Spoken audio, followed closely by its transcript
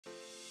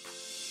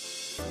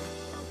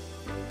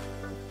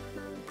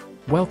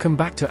Welcome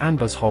back to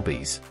AnbuZ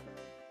HobbieZ.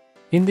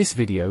 In this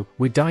video,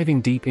 we're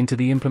diving deep into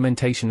the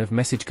implementation of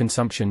message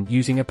consumption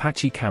using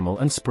Apache Camel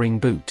and Spring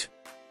Boot.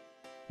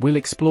 We'll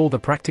explore the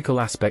practical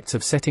aspects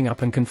of setting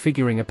up and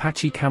configuring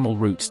Apache Camel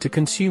routes to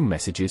consume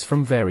messages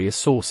from various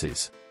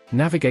sources.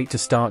 Navigate to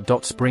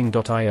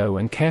start.spring.io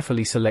and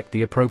carefully select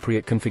the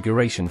appropriate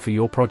configuration for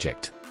your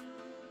project.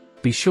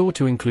 Be sure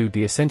to include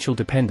the essential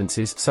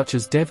dependencies such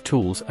as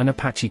DevTools and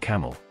Apache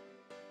Camel.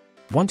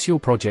 Once your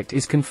project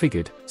is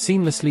configured,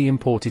 seamlessly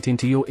import it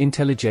into your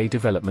IntelliJ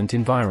development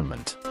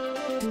environment.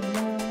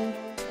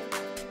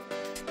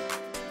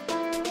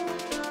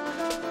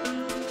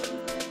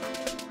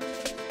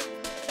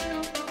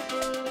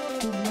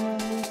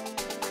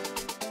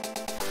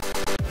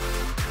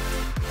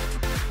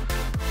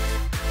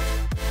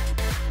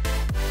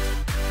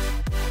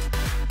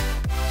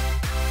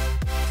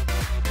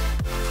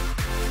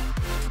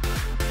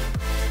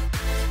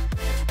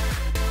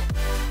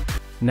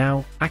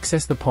 Now,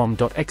 access the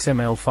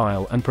pom.xml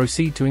file and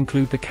proceed to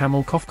include the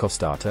Camel Kafka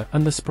starter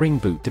and the Spring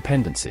Boot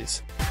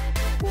dependencies.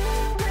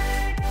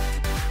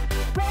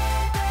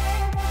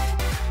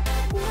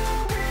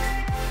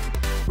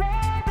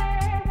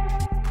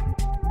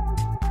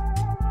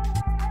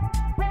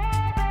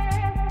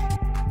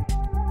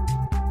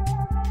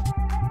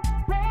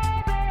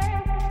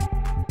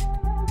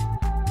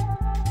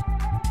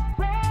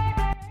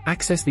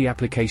 Access the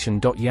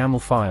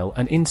application.yaml file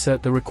and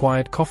insert the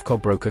required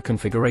Kafka broker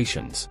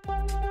configurations.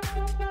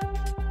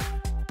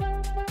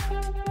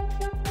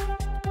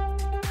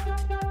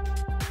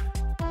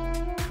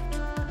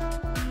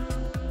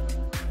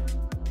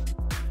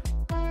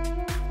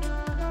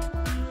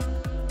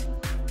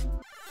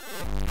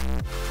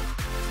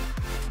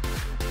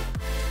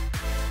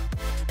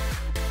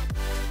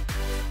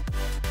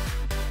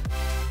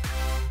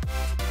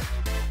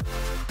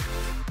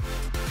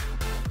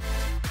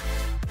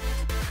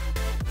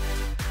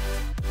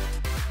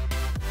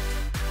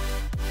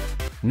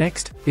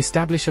 Next,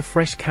 establish a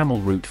fresh Camel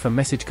route for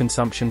message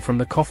consumption from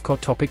the Kafka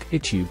topic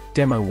issue,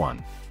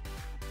 demo1.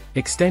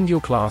 Extend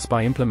your class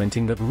by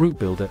implementing the route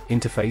builder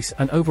interface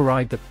and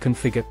override the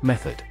configure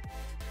method.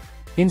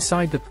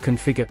 Inside the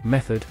configure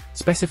method,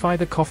 specify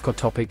the Kafka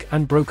topic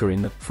and broker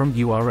in the from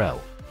URL.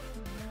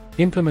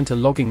 Implement a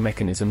logging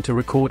mechanism to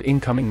record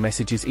incoming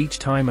messages each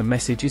time a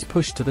message is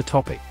pushed to the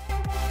topic.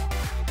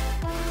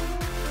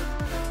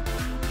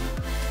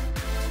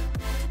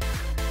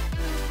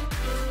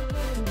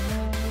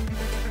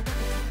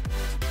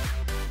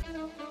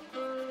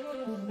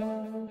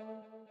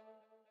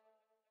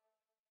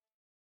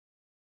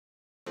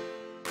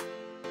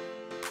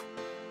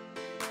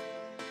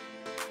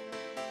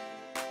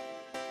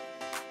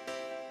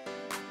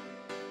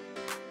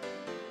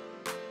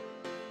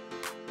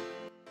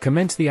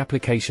 Commence the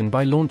application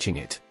by launching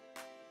it.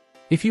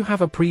 If you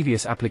have a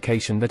previous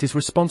application that is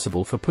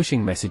responsible for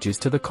pushing messages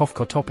to the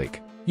Kafka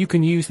topic, you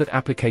can use that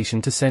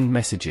application to send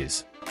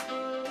messages.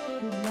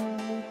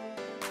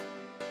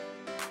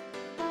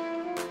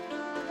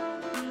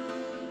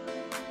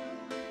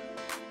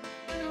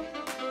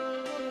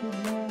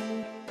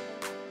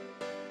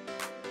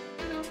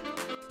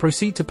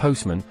 Proceed to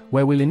Postman,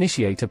 where we'll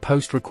initiate a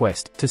post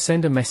request to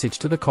send a message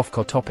to the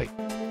Kafka topic.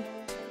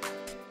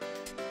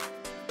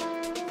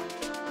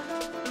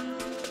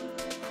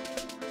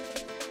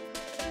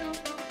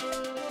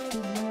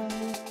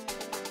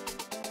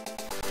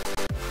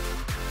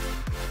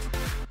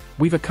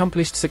 We've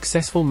accomplished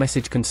successful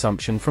message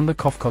consumption from the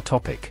Kafka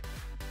topic.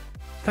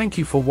 Thank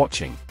you for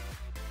watching.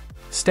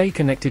 Stay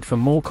connected for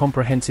more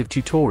comprehensive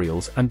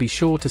tutorials and be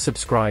sure to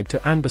subscribe to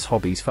AnbuZ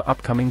HobbieZ for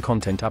upcoming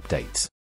content updates.